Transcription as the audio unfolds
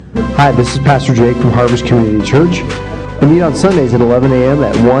Hi, this is Pastor Jake from Harvest Community Church. We meet on Sundays at 11 a.m.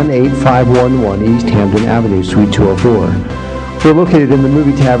 at 18511 East Hampton Avenue, Suite 204. We're located in the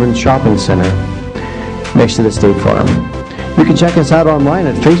Movie Tavern Shopping Center next to the State Farm. You can check us out online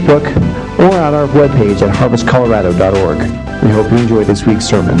at Facebook or on our webpage at harvestcolorado.org. We hope you enjoy this week's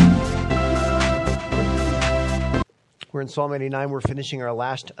sermon. We're in Psalm 89. We're finishing our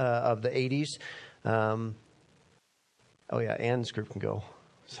last of the 80s. Ann's group can go.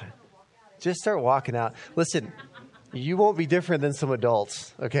 Just start walking out. Listen, you won't be different than some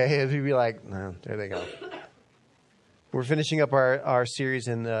adults, okay? If you be like, no, there they go. We're finishing up our series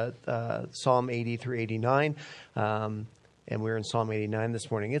in Psalm 80 through 89, and we're in Psalm 89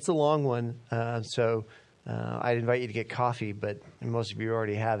 this morning. It's a long one, so I'd invite you to get coffee, but most of you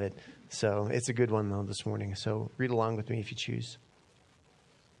already have it. So it's a good one, though, this morning. So read along with me if you choose.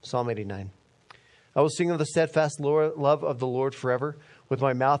 Psalm 89. I will sing of the steadfast love of the Lord forever. With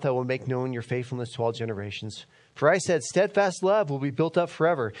my mouth I will make known your faithfulness to all generations. For I said, steadfast love will be built up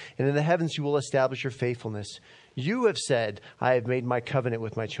forever, and in the heavens you will establish your faithfulness. You have said, I have made my covenant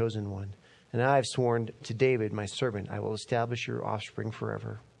with my chosen one, and I have sworn to David, my servant, I will establish your offspring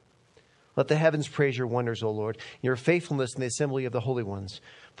forever. Let the heavens praise your wonders, O Lord, your faithfulness in the assembly of the holy ones.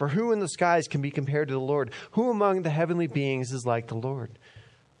 For who in the skies can be compared to the Lord? Who among the heavenly beings is like the Lord?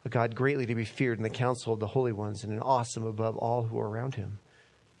 A God greatly to be feared in the council of the holy ones, and an awesome above all who are around him.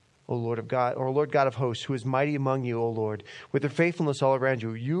 O Lord of God, or Lord God of hosts, who is mighty among you, O Lord, with your faithfulness all around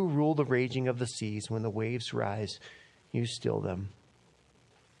you. You rule the raging of the seas. When the waves rise, you still them.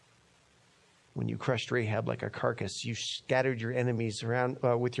 When you crushed Rahab like a carcass, you scattered your enemies around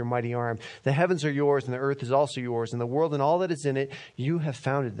with your mighty arm. The heavens are yours, and the earth is also yours, and the world and all that is in it, you have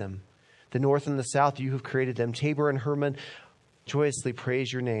founded them. The north and the south, you have created them. Tabor and Hermon, joyously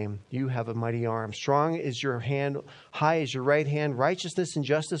praise your name. You have a mighty arm. Strong is your hand, high is your right hand. Righteousness and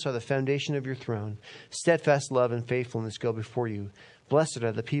justice are the foundation of your throne. Steadfast love and faithfulness go before you. Blessed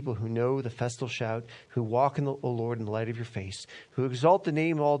are the people who know the festal shout, who walk in the Lord in the light of your face, who exalt the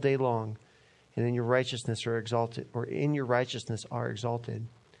name all day long, and in your righteousness are exalted, or in your righteousness are exalted.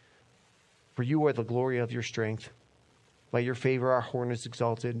 For you are the glory of your strength. By your favor our horn is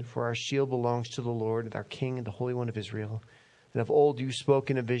exalted, for our shield belongs to the Lord, our King and the Holy One of Israel. And of old you spoke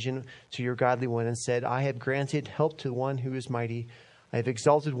in a vision to your godly one and said, I have granted help to one who is mighty. I have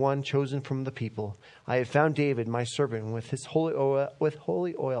exalted one chosen from the people. I have found David, my servant, and with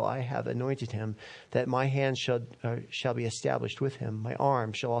holy oil I have anointed him, that my hand shall be established with him. My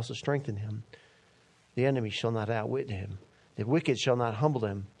arm shall also strengthen him. The enemy shall not outwit him. The wicked shall not humble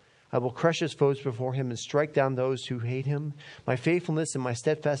him. I will crush his foes before him and strike down those who hate him. My faithfulness and my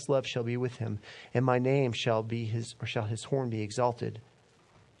steadfast love shall be with him, and my name shall his horn be exalted.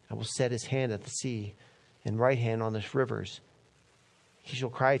 I will set his hand at the sea, and right hand on the rivers. He shall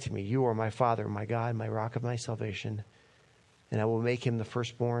cry to me, you are my Father, my God, my rock of my salvation. And I will make him the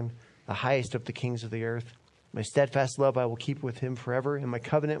firstborn, the highest of the kings of the earth. My steadfast love I will keep with him forever, and my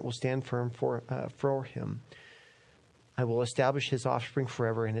covenant will stand firm for him. I will establish his offspring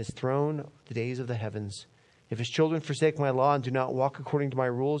forever, and his throne the days of the heavens. If his children forsake my law and do not walk according to my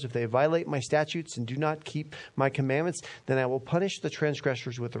rules, if they violate my statutes and do not keep my commandments, then I will punish the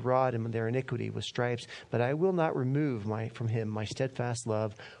transgressors with a rod and their iniquity with stripes. But I will not remove from him my steadfast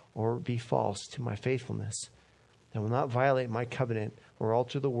love or be false to my faithfulness. I will not violate my covenant or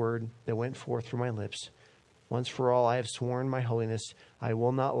alter the word that went forth from my lips. Once for all I have sworn my holiness. I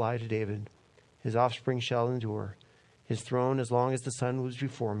will not lie to David. His offspring shall endure. His throne as long as the sun was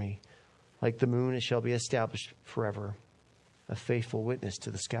before me. Like the moon, it shall be established forever, a faithful witness to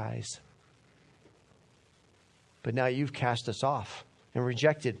the skies. But now you've cast us off and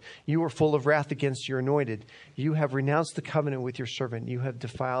rejected. You are full of wrath against your anointed. You have renounced the covenant with your servant. You have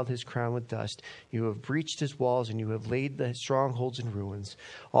defiled his crown with dust. You have breached his walls, and you have laid the strongholds in ruins.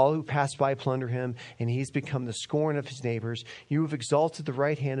 All who pass by plunder him, and he has become the scorn of his neighbors. You have exalted the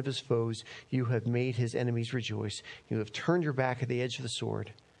right hand of his foes. You have made his enemies rejoice. You have turned your back at the edge of the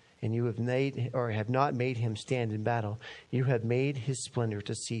sword, and you have not made him stand in battle. You have made his splendor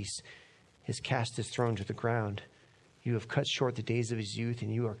to cease. Has cast his throne to the ground. You have cut short the days of his youth,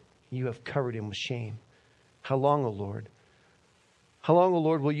 and you have covered him with shame. How long, O Lord? How long, O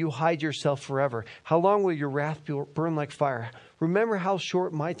Lord, will you hide yourself forever? How long will your wrath burn like fire? Remember how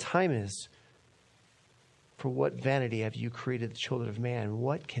short my time is. For what vanity have you created the children of man?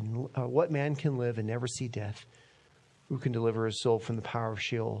 What man can live and never see death? Who can deliver his soul from the power of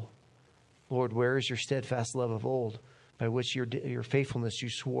Sheol? Lord, where is your steadfast love of old, by which your faithfulness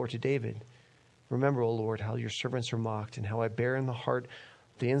you swore to David? Remember, O Lord, how your servants are mocked, and how I bear in the heart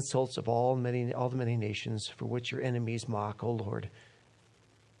the insults of all the many nations, for which your enemies mock, O Lord.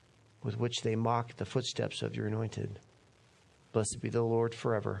 with which they mock the footsteps of your anointed. Blessed be the Lord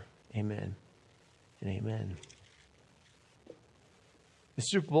forever. Amen and amen. The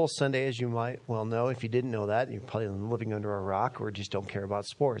Super Bowl Sunday, as you might well know, if you didn't know that, you're probably living under a rock or just don't care about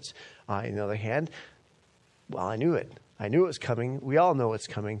sports. On the other hand, well, I knew it. I knew it was coming. We all know it's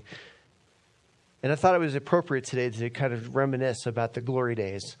coming. And I thought it was appropriate today to kind of reminisce about the glory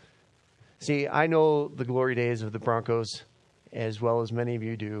days. See, I know the glory days of the Broncos as well as many of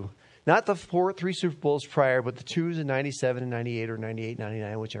you do. Not the 3 Super Bowls prior, but the 2s in 97 and 98 or 98,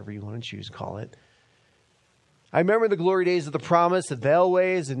 99, whichever you want to choose, call it. I remember the glory days of the Promise, the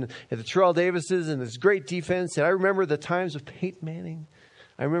Elways, and the Terrell Davises, and this great defense. And I remember the times of Peyton Manning.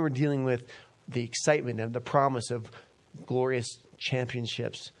 I remember dealing with the excitement and the promise of glorious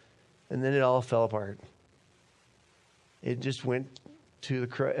championships. And then it all fell apart. It just went to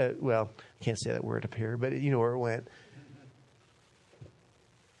the, well, I can't say that word up here, but you know where it went.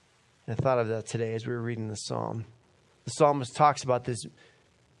 And I thought of that today as we were reading the psalm. The psalmist talks about this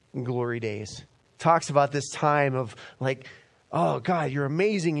glory days. Talks about this time of like, oh God, you're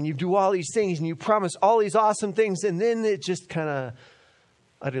amazing and you do all these things and you promise all these awesome things, and then it just kind of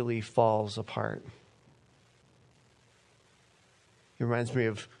utterly falls apart. It reminds me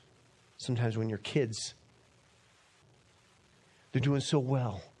of sometimes when your kids, they're doing so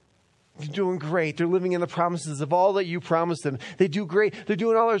well. They're doing great. They're living in the promises of all that you promised them. They do great. They're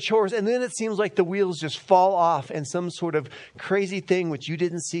doing all their chores. And then it seems like the wheels just fall off and some sort of crazy thing which you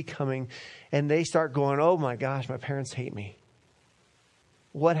didn't see coming. And they start going, oh my gosh, my parents hate me.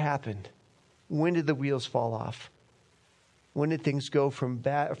 What happened? When did the wheels fall off? When did things go from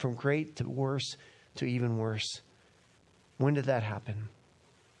great to worse to even worse? When did that happen?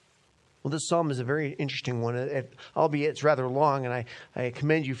 Well, this psalm is a very interesting one, albeit it's rather long, and I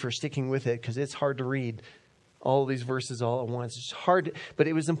commend you for sticking with it because it's hard to read all of these verses all at once. It's hard, but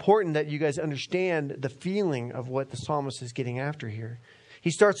it was important that you guys understand the feeling of what the psalmist is getting after here. He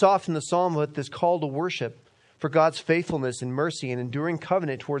starts off in the psalm with this call to worship for God's faithfulness and mercy and enduring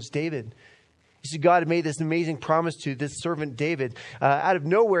covenant towards David. You see, God had made this amazing promise to this servant David. Out of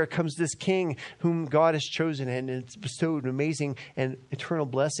nowhere comes this king whom God has chosen and it's bestowed amazing and eternal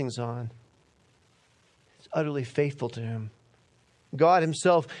blessings on. He's utterly faithful to him. God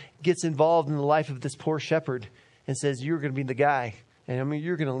himself gets involved in the life of this poor shepherd and says, you're going to be the guy. And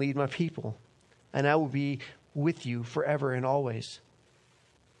you're going to lead my people. And I will be with you forever and always.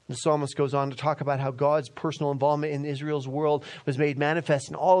 The psalmist goes on to talk about how God's personal involvement in Israel's world was made manifest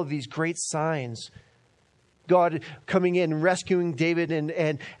in all of these great signs. God coming in and rescuing David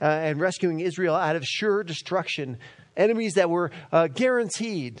and rescuing Israel out of sure destruction. Enemies that were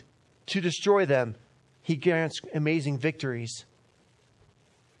guaranteed to destroy them. He grants amazing victories.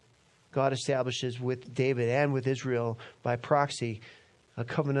 God establishes with David and with Israel by proxy a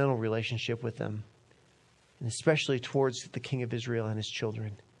covenantal relationship with them. And especially towards the king of Israel and his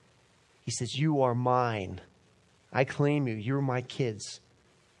children. He says, you are mine. I claim you. You're my kids.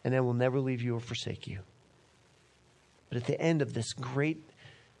 And I will never leave you or forsake you. But at the end of this great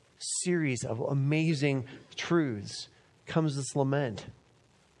series of amazing truths comes this lament.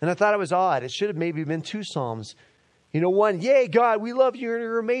 And I thought it was odd. It should have maybe been 2 psalms. One, yay, God, we love you and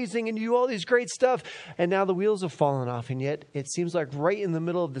you're amazing and you do all these great stuff. And now the wheels have fallen off. And yet it seems like right in the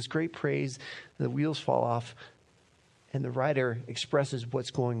middle of this great praise, the wheels fall off. And the writer expresses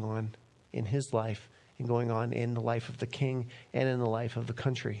what's going on in his life and going on in the life of the king and in the life of the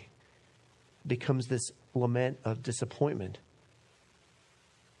country. It becomes this lament of disappointment.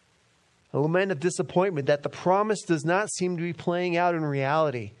 A lament of disappointment that the promise does not seem to be playing out in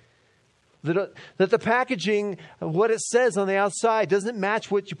reality. That the packaging of what it says on the outside doesn't match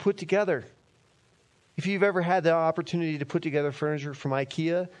what you put together. If you've ever had the opportunity to put together furniture from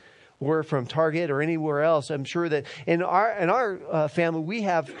IKEA or from Target or anywhere else, I'm sure that in our family, we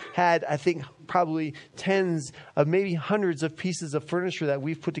have had, I think, probably tens of maybe hundreds of pieces of furniture that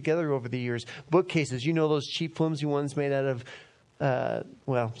we've put together over the years. Bookcases, those cheap, flimsy ones made out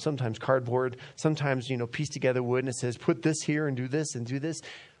of, sometimes cardboard, sometimes, pieced together wood, and it says, put this here and do this and do this.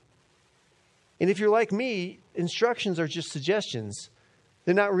 And if you're like me, instructions are just suggestions.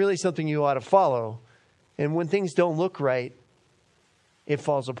 They're not really something you ought to follow. And when things don't look right, it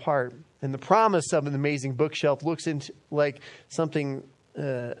falls apart. And the promise of an amazing bookshelf looks into like something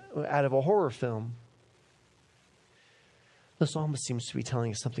out of a horror film. The psalmist seems to be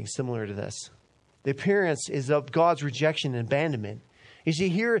telling us something similar to this. The appearance is of God's rejection and abandonment. You see,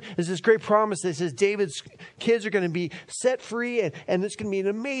 here is this great promise that says David's kids are going to be set free and it's going to be an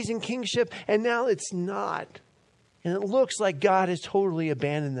amazing kingship. And now it's not. And it looks like God has totally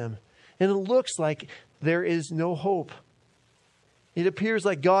abandoned them. And it looks like there is no hope. It appears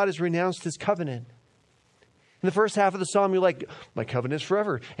like God has renounced his covenant. In the first half of the psalm, you're like, my covenant is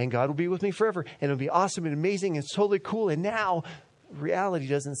forever, and God will be with me forever, and it'll be awesome and amazing and totally cool. And now reality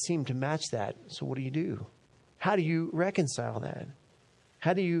doesn't seem to match that. So what do? How do you reconcile that?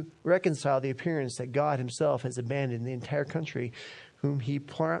 How do you reconcile the appearance that God himself has abandoned the entire country whom he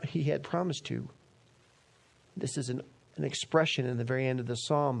had promised to? This is an expression in the very end of the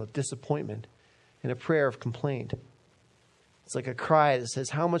psalm of disappointment and a prayer of complaint. It's like a cry that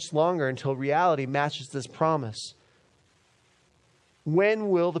says, how much longer until reality matches this promise? When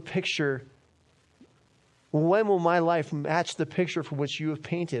will my life match the picture for which you have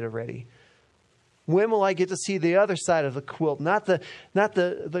painted already? When will I get to see the other side of the quilt? Not the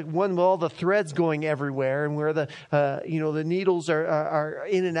one with all the threads going everywhere and where the needles are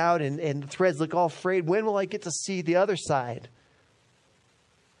in and out and the threads look all frayed. When will I get to see the other side?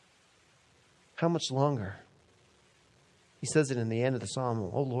 How much longer? He says it in the end of the psalm.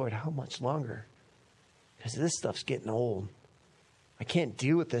 Oh Lord, how much longer? Because this stuff's getting old. I can't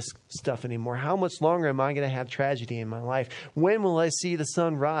deal with this stuff anymore. How much longer am I going to have tragedy in my life? When will I see the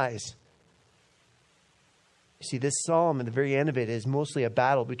sun rise? You see, this psalm, at the very end of it, is mostly a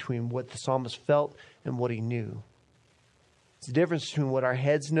battle between what the psalmist felt and what he knew. It's the difference between what our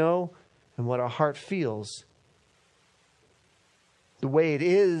heads know and what our heart feels. The way it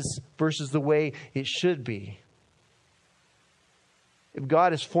is versus the way it should be. If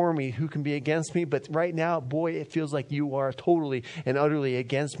God is for me, who can be against me? But right now, boy, it feels like you are totally and utterly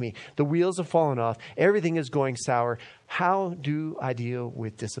against me. The wheels have fallen off. Everything is going sour. How do I deal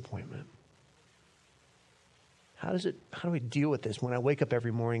with disappointment? How do I deal with this when I wake up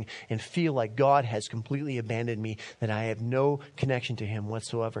every morning and feel like God has completely abandoned me, that I have no connection to him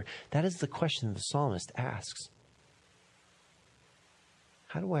whatsoever? That is the question the psalmist asks.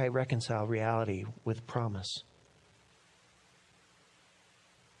 How do I reconcile reality with promise?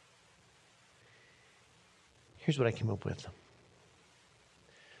 Here's what I came up with.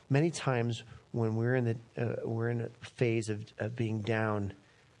 Many times when we're in a phase of being down,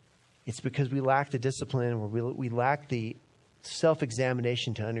 it's because we lack the discipline, or we lack the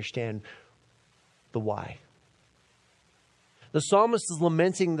self-examination to understand the why. The psalmist is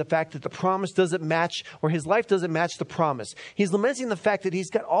lamenting the fact that the promise doesn't match, or his life doesn't match the promise. He's lamenting the fact that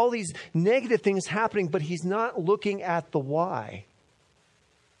he's got all these negative things happening, but he's not looking at the why.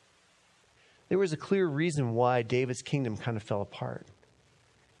 There was a clear reason why David's kingdom kind of fell apart.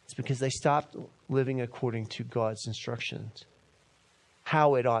 It's because they stopped living according to God's instructions,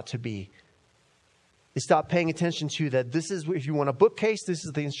 how it ought to be. They stopped paying attention to that. This is, if you want a bookcase, this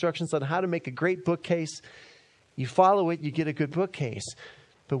is the instructions on how to make a great bookcase. You follow it, you get a good bookcase.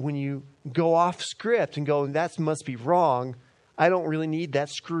 But when you go off script and go, that must be wrong, I don't really need that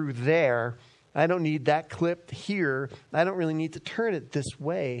screw there, I don't need that clip here, I don't really need to turn it this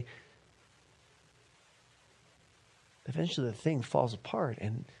way, eventually the thing falls apart.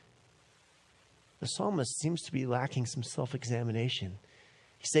 And the psalmist seems to be lacking some self-examination.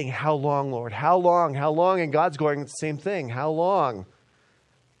 He's saying, how long, Lord? How long? How long? And God's going the same thing. How long?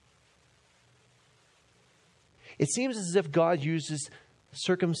 It seems as if God uses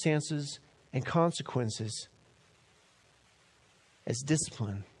circumstances and consequences as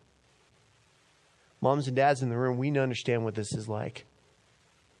discipline. Moms and dads in the room, we understand what this is like.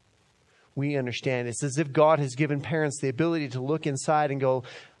 We understand. It's as if God has given parents the ability to look inside and go,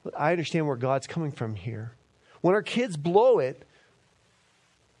 I understand where God's coming from here. When our kids blow it,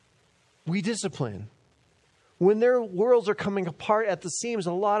 we discipline. When their worlds are coming apart at the seams,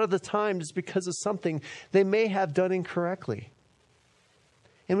 a lot of the time it's because of something they may have done incorrectly.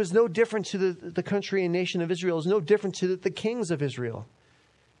 And it was no different to the country and nation of Israel. It was no different to the kings of Israel.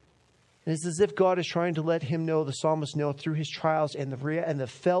 And it's as if God is trying to let him know, the psalmist know, through his trials and the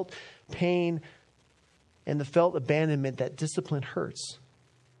felt pain and the felt abandonment, that discipline hurts.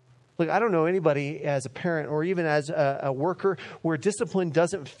 Look, I don't know anybody as a parent or even as a worker where discipline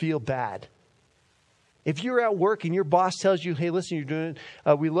doesn't feel bad. If you're at work and your boss tells you, hey, listen, you're doing,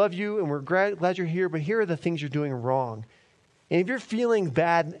 we love you and we're glad you're here, but here are the things you're doing wrong. And if you're feeling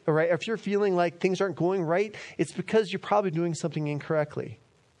bad, right, if you're feeling like things aren't going right, it's because you're probably doing something incorrectly.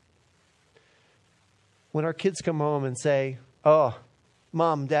 When our kids come home and say, oh,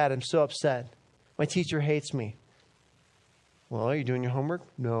 Mom, Dad, I'm so upset. My teacher hates me. Well, are you doing your homework?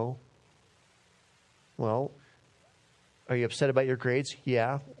 No. Well, are you upset about your grades?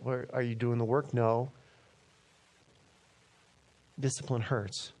 Yeah. Or are you doing the work? No. Discipline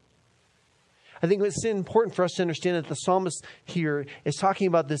hurts. I think it's important for us to understand that the psalmist here is talking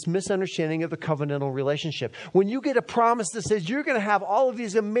about this misunderstanding of the covenantal relationship. When you get a promise that says you're going to have all of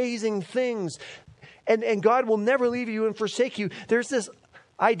these amazing things, And God will never leave you and forsake you. There's this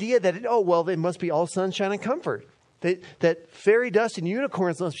idea that, it must be all sunshine and comfort. That fairy dust and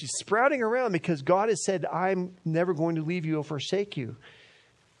unicorns must be sprouting around because God has said, I'm never going to leave you or forsake you.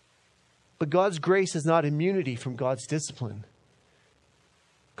 But God's grace is not immunity from God's discipline.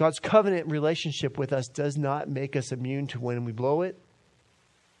 God's covenant relationship with us does not make us immune to when we blow it,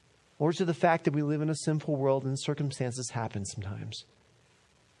 or to the fact that we live in a sinful world and circumstances happen sometimes.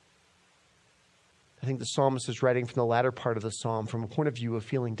 I think the psalmist is writing from the latter part of the psalm from a point of view of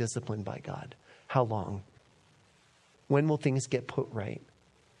feeling disciplined by God. How long? When will things get put right?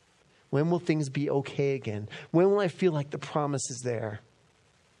 When will things be okay again? When will I feel like the promise is there?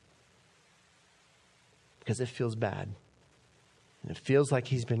 Because it feels bad. And it feels like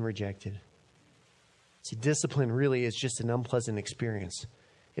he's been rejected. See, discipline really is just an unpleasant experience.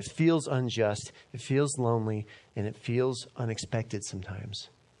 It feels unjust, it feels lonely, and it feels unexpected sometimes.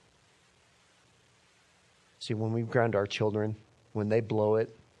 See, when we ground our children, when they blow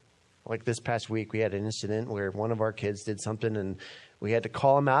it, like this past week, we had an incident where one of our kids did something and we had to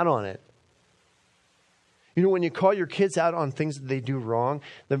call them out on it. You know, when you call your kids out on things that they do wrong,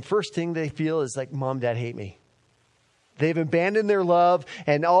 the first thing they feel is like, Mom, Dad hate me. They've abandoned their love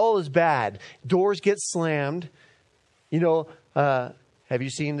and all is bad. Doors get slammed. Have you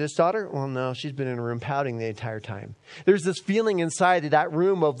seen this daughter? Well, no, she's been in a room pouting the entire time. There's this feeling inside of that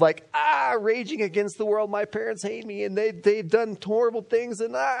room of raging against the world. My parents hate me and they've done horrible things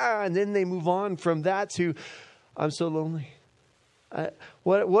and then they move on from that to, I'm so lonely.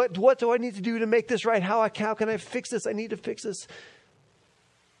 What do I need to do to make this right? How can I fix this? I need to fix this.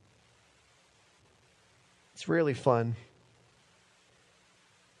 It's rarely fun.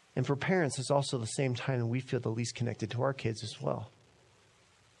 And for parents, it's also the same time that we feel the least connected to our kids as well.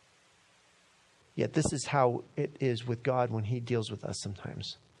 Yet this is how it is with God when he deals with us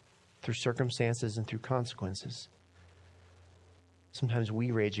sometimes, through circumstances and through consequences. Sometimes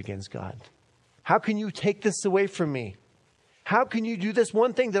we rage against God. How can you take this away from me? How can you do this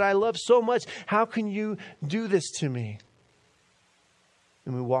one thing that I love so much? How can you do this to me?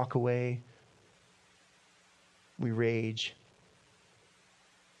 And we walk away. We rage.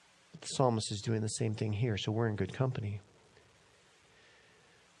 The psalmist is doing the same thing here, so we're in good company.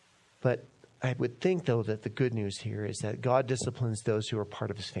 But I would think, though, that the good news here is that God disciplines those who are part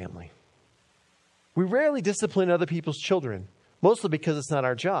of his family. We rarely discipline other people's children, mostly because it's not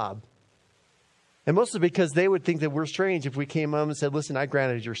our job. And mostly because they would think that we're strange if we came home and said, listen, I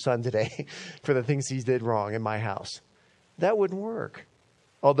grounded your son today for the things he did wrong in my house. That wouldn't work.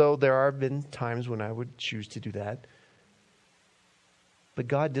 Although there have been times when I would choose to do that. But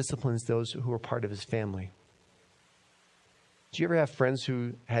God disciplines those who are part of his family. Do you ever have friends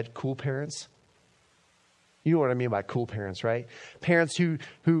who had cool parents? You know what I mean by cool parents, right? Parents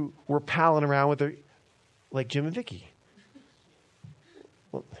who were palling around with their, like Jim and Vicky.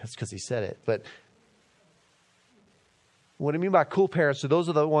 Well, that's because he said it. But what I mean by cool parents, so those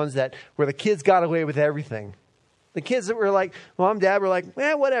are the ones where the kids got away with everything. The kids that were like, Mom, Dad were like,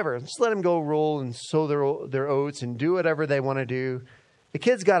 whatever. Just let them go roll and sow their oats and do whatever they want to do. The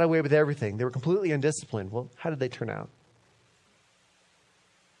kids got away with everything. They were completely undisciplined. Well, how did they turn out?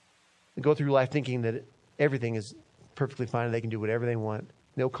 They go through life thinking that everything is perfectly fine and they can do whatever they want.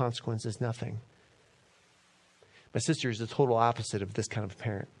 No consequences, nothing. My sister is the total opposite of this kind of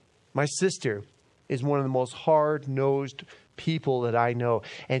parent. My sister is one of the most hard-nosed people that I know.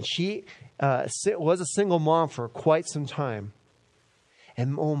 And she was a single mom for quite some time.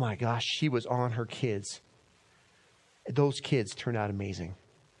 And oh my gosh, she was on her kids. Those kids turned out amazing.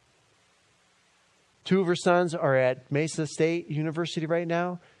 2 of her sons are at Mesa State University right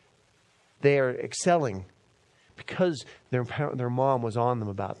now. They are excelling because their mom was on them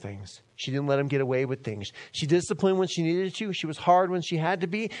about things. She didn't let them get away with things. She disciplined when she needed to. She was hard when she had to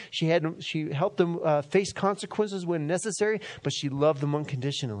be. She helped them face consequences when necessary, but she loved them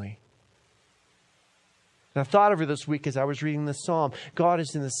unconditionally. And I thought of her this week as I was reading this psalm. God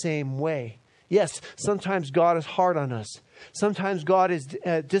is in the same way. Yes, sometimes God is hard on us. Sometimes God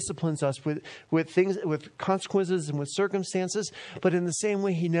disciplines us with things, with consequences and with circumstances. But in the same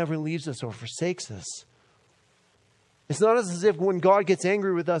way, he never leaves us or forsakes us. It's not as if when God gets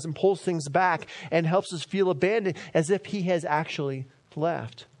angry with us and pulls things back and helps us feel abandoned, as if he has actually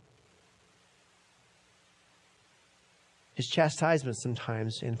left. His chastisement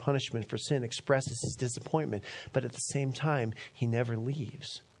sometimes and punishment for sin expresses his disappointment. But at the same time, he never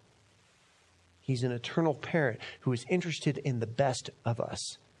leaves. He's an eternal parent who is interested in the best of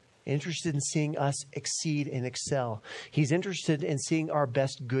us, interested in seeing us exceed and excel. He's interested in seeing our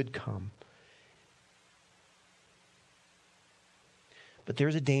best good come. But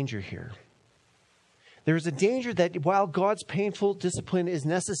there's a danger here. There is a danger that while God's painful discipline is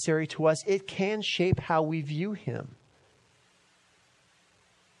necessary to us, it can shape how we view him.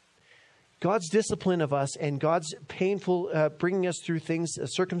 God's discipline of us and God's painful bringing us through things,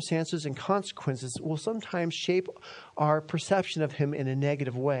 circumstances and consequences will sometimes shape our perception of him in a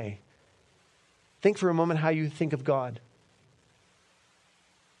negative way. Think for a moment how you think of God.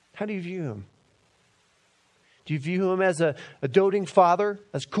 How do you view him? Do you view him as a doting father,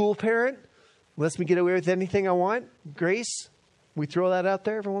 as a cool parent? Lets me get away with anything I want? Grace? We throw that out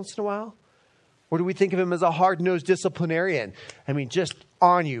there every once in a while? Or do we think of him as a hard-nosed disciplinarian? I mean, just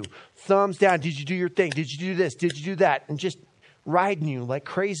on you. Thumbs down. Did you do your thing? Did you do this? Did you do that? And just riding you like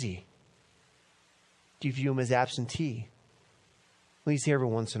crazy. Do you view him as absentee? Well, he's here every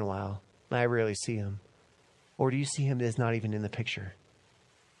once in a while. I rarely see him. Or do you see him as not even in the picture?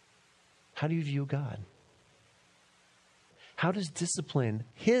 How do you view God? How does discipline,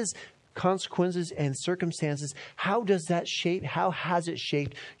 his consequences and circumstances, how has it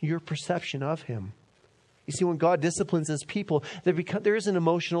shaped your perception of him? You see, when God disciplines his people, there is an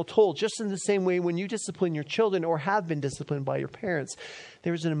emotional toll. Just in the same way when you discipline your children or have been disciplined by your parents,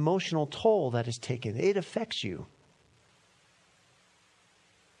 there is an emotional toll that is taken. It affects you.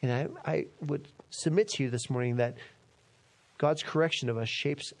 And I would submit to you this morning that God's correction of us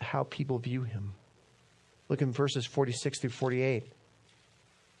shapes how people view him. Look in verses 46 through 48.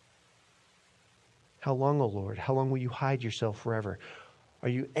 How long, O Lord? How long will you hide yourself forever? Are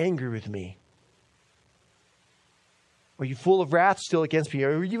you angry with me? Are you full of wrath still against me?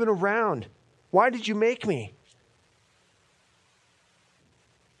 Are you even around? Why did you make me?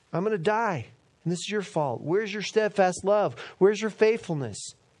 I'm going to die, and this is your fault. Where's your steadfast love? Where's your faithfulness?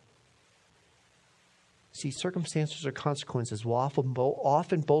 See, circumstances or consequences will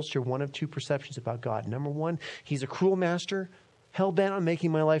often bolster one of two perceptions about God. Number one, he's a cruel master, hell-bent on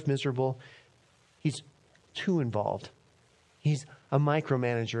making my life miserable. He's too involved. He's a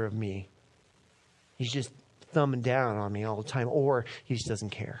micromanager of me. He's just thumbing down on me all the time, or he just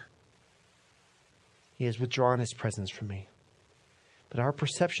doesn't care. He has withdrawn his presence from me. But our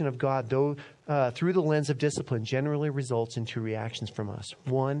perception of God, though through the lens of discipline, generally results in two reactions from us.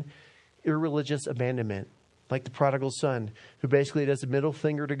 One, irreligious abandonment, like the prodigal son, who basically does a middle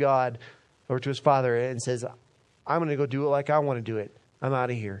finger to God or to his father and says, I'm going to go do it like I want to do it. I'm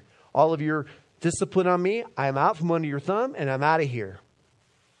out of here. All of your discipline on me, I'm out from under your thumb and I'm out of here.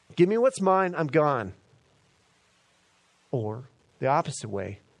 Give me what's mine, I'm gone. Or the opposite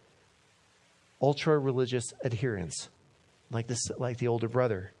way, ultra-religious adherence, like the older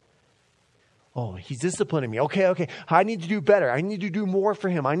brother. Oh, he's disciplining me. Okay. I need to do better. I need to do more for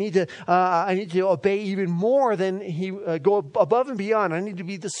him. I need to obey even more than he go above and beyond. I need to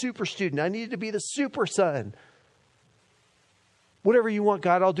be the super student. I need to be the super son. Whatever you want,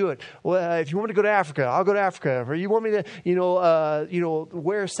 God, I'll do it. Well, if you want me to go to Africa, I'll go to Africa. Or you want me to,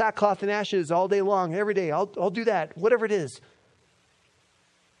 wear sackcloth and ashes all day long, every day, I'll do that. Whatever it is.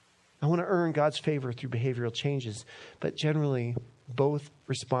 I want to earn God's favor through behavioral changes. But generally, both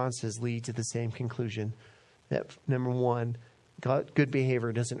responses lead to the same conclusion. That, number one, good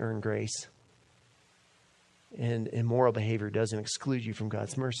behavior doesn't earn grace. And immoral behavior doesn't exclude you from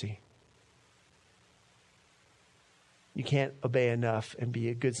God's mercy. You can't obey enough and be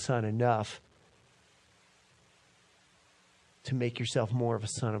a good son enough to make yourself more of a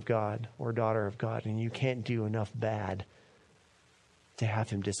son of God or a daughter of God. And you can't do enough bad to have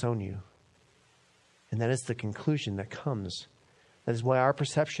him disown you. And that is the conclusion that comes. That is why our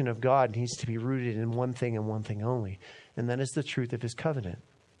perception of God needs to be rooted in one thing and one thing only. And that is the truth of his covenant.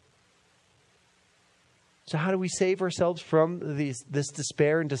 So how do we save ourselves from this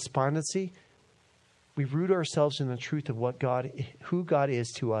despair and despondency? We root ourselves in the truth of who God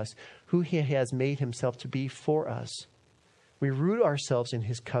is to us, who he has made himself to be for us. We root ourselves in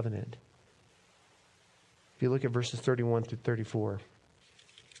his covenant. If you look at verses 31 through 34.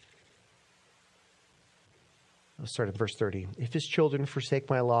 I'll start at verse 30. If his children forsake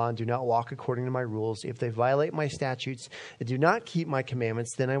my law and do not walk according to my rules, if they violate my statutes and do not keep my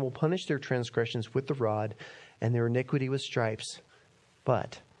commandments, then I will punish their transgressions with the rod and their iniquity with stripes.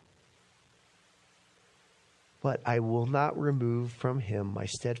 But I will not remove from him my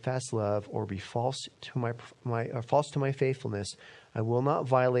steadfast love or be false to my faithfulness. I will not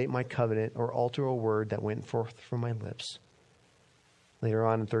violate my covenant or alter a word that went forth from my lips. Later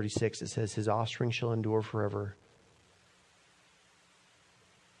on in 36, it says, his offspring shall endure forever.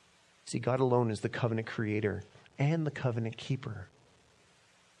 See, God alone is the covenant creator and the covenant keeper.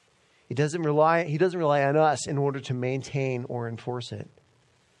 He doesn't rely on us in order to maintain or enforce it.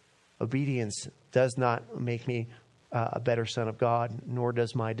 Obedience does not make me a better son of God, nor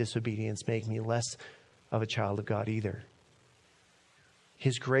does my disobedience make me less of a child of God either.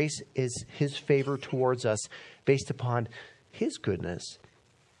 His grace is his favor towards us based upon his goodness,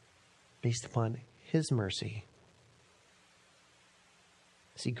 based upon his mercy.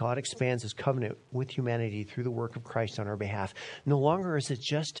 See, God expands his covenant with humanity through the work of Christ on our behalf. No longer is it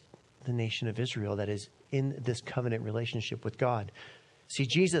just the nation of Israel that is in this covenant relationship with God. See,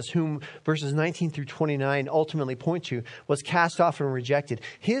 Jesus, whom verses 19 through 29 ultimately point to, was cast off and rejected.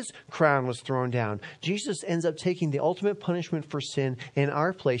 His crown was thrown down. Jesus ends up taking the ultimate punishment for sin in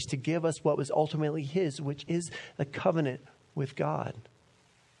our place to give us what was ultimately his, which is the covenant with God.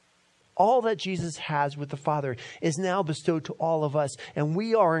 All that Jesus has with the Father is now bestowed to all of us, and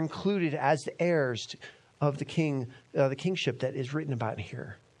we are included as the heirs of the kingship that is written about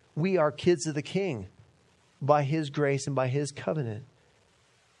here. We are kids of the King by his grace and by his covenant.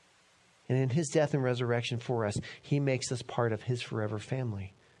 And in his death and resurrection for us, he makes us part of his forever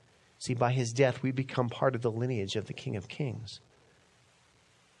family. See, by his death, we become part of the lineage of the King of Kings.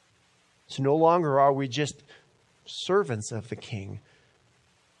 So no longer are we just servants of the King,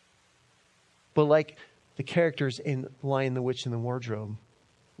 but like the characters in Lion, the Witch, and the Wardrobe,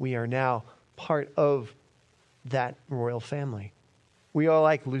 we are now part of that royal family. We are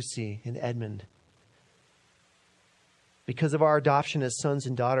like Lucy and Edmund. Because of our adoption as sons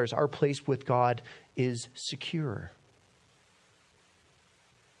and daughters, our place with God is secure.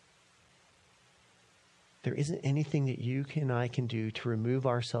 There isn't anything that you and I can do to remove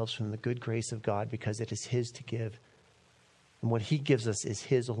ourselves from the good grace of God, because it is his to give. And what he gives us is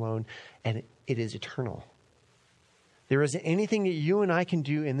his alone, and it is eternal. There isn't anything that you and I can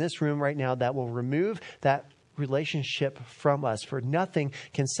do in this room right now that will remove that relationship from us, for nothing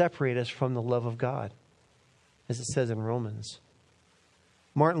can separate us from the love of God, as it says in Romans.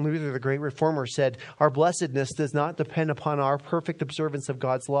 Martin Luther, the great reformer, said, "Our blessedness does not depend upon our perfect observance of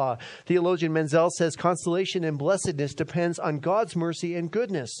God's law." Theologian Menzel says, "Consolation and blessedness depends on God's mercy and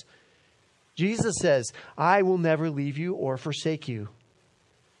goodness." Jesus says, "I will never leave you or forsake you."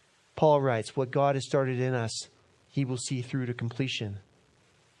 Paul writes, "What God has started in us, he will see through to completion."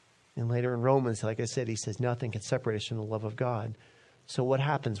 And later in Romans, like I said, he says, nothing can separate us from the love of God. So what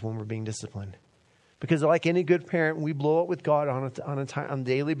happens when we're being disciplined? Because like any good parent, we blow it with God on a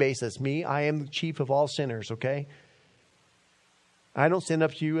daily basis. I am the chief of all sinners, okay? I don't stand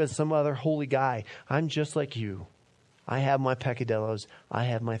up to you as some other holy guy. I'm just like you. I have my peccadillos. I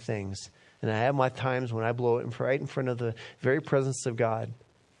have my things. And I have my times when I blow it right in front of the very presence of God.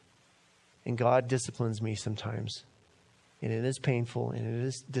 And God disciplines me sometimes. And it is painful and it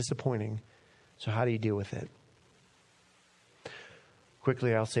is disappointing. So how do you deal with it?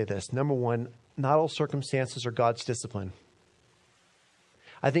 Quickly, I'll say this. Number one, not all circumstances are God's discipline.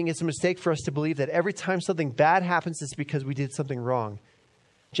 I think it's a mistake for us to believe that every time something bad happens, it's because we did something wrong.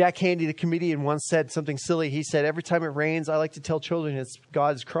 Jack Handy, the comedian, once said something silly. He said, "Every time it rains, I like to tell children it's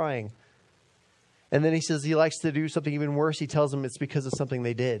God's crying." And then he says he likes to do something even worse. He tells them it's because of something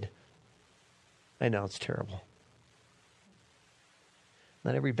they did. I know, it's terrible.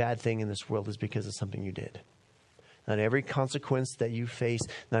 Not every bad thing in this world is because of something you did. Not every consequence that you face,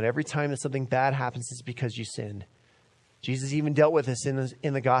 not every time that something bad happens is because you sinned. Jesus even dealt with this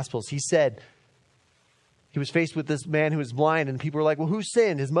in the Gospels. He said, he was faced with this man who was blind, and people were like, "Well, who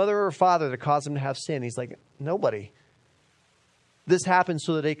sinned, his mother or father, to cause him to have sin?" He's like, "Nobody." This happened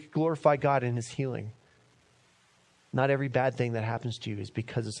so that they could glorify God in his healing. Not every bad thing that happens to you is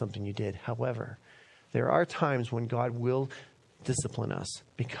because of something you did. However, there are times when God will discipline us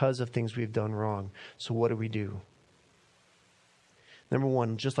because of things we've done wrong. So what do? Number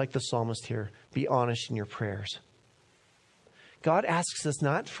one, just like the psalmist here, be honest in your prayers. God asks us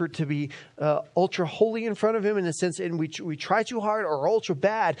not to be ultra holy in front of him in a sense, and we try too hard or ultra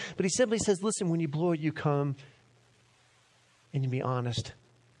bad, but he simply says, listen, when you blow it, you come and you be honest.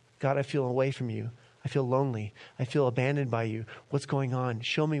 God, I feel away from you. I feel lonely. I feel abandoned by you. What's going on?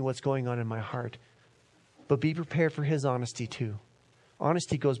 Show me what's going on in my heart. But be prepared for his honesty too.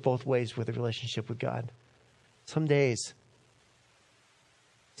 Honesty goes both ways with a relationship with God. Sometimes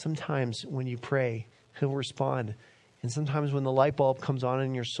when you pray, he'll respond. And sometimes when the light bulb comes on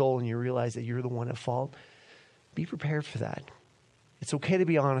in your soul and you realize that you're the one at fault, be prepared for that. It's okay to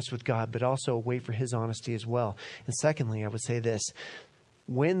be honest with God, but also wait for his honesty as well. And secondly, I would say this.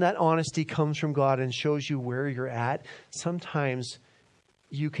 When that honesty comes from God and shows you where you're at, sometimes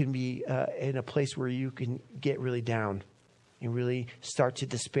you can be in a place where you can get really down and really start to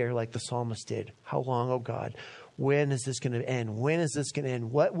despair like the psalmist did. How long, oh God? When is this going to end? When is this going to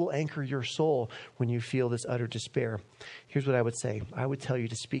end? What will anchor your soul when you feel this utter despair? Here's what I would say. I would tell you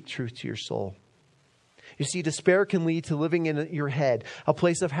to speak truth to your soul. You see, despair can lead to living in your head, a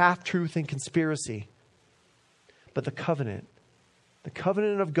place of half-truth and conspiracy. but the covenant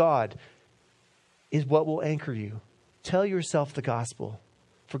of God is what will anchor you. Tell yourself the gospel.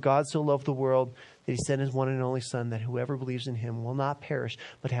 For God so loved the world that he sent his one and only Son, that whoever believes in him will not perish,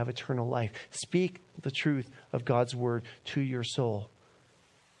 but have eternal life. Speak the truth of God's word to your soul.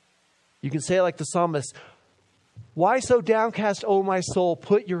 You can say like the psalmist, why so downcast, O my soul?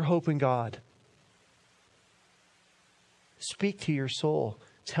 Put your hope in God. Speak to your soul.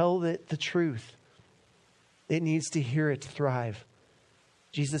 Tell it the truth. It needs to hear it to thrive.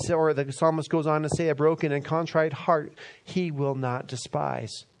 Jesus, or the psalmist goes on to say, a broken and contrite heart he will not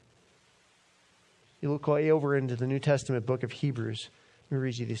despise. You look way over into the New Testament book of Hebrews. Let me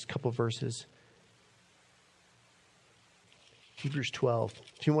read you these couple verses. Hebrews 12.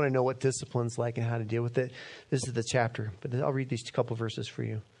 If you want to know what discipline's like and how to deal with it, this is the chapter. But I'll read these couple verses for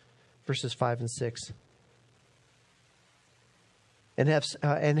you. Verses 5 and 6.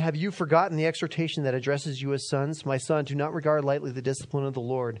 And have you forgotten the exhortation that addresses you as sons? My son, do not regard lightly the discipline of the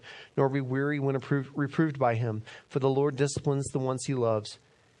Lord, nor be weary when reproved by him. For the Lord disciplines the ones he loves,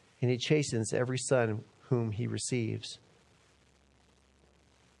 and he chastens every son whom he receives.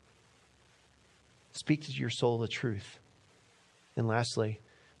 Speak to your soul the truth. And lastly,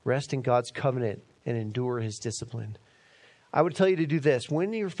 rest in God's covenant and endure his discipline. I would tell you to do this.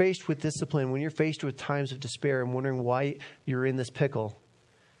 When you're faced with discipline, when you're faced with times of despair and wondering why you're in this pickle,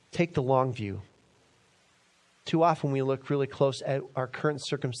 take the long view. Too often we look really close at our current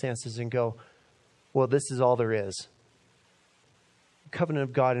circumstances and go, well, this is all there is. The covenant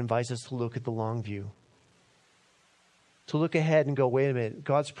of God invites us to look at the long view. To look ahead and go, wait a minute,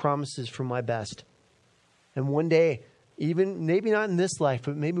 God's promises for my best. And one day, even maybe not in this life,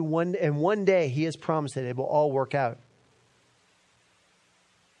 but maybe one day he has promised that it will all work out.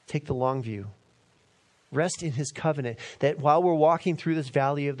 Take the long view. Rest in his covenant, that while we're walking through this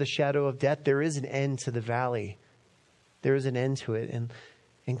valley of the shadow of death, there is an end to the valley. There is an end to it.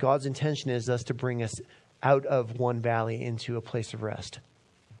 And God's intention is us to bring us out of one valley into a place of rest.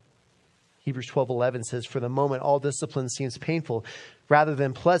 Hebrews 12:11 says, for the moment, all discipline seems painful rather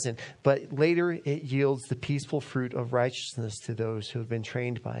than pleasant, but later it yields the peaceful fruit of righteousness to those who have been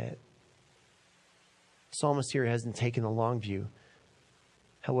trained by it. The psalmist here hasn't taken the long view.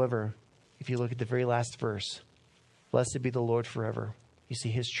 However, if you look at the very last verse, blessed be the Lord forever. You see,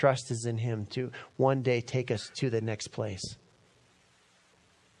 his trust is in him to one day take us to the next place.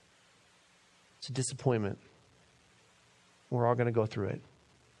 It's a disappointment. We're all going to go through it.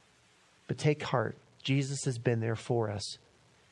 But take heart. Jesus has been there for us.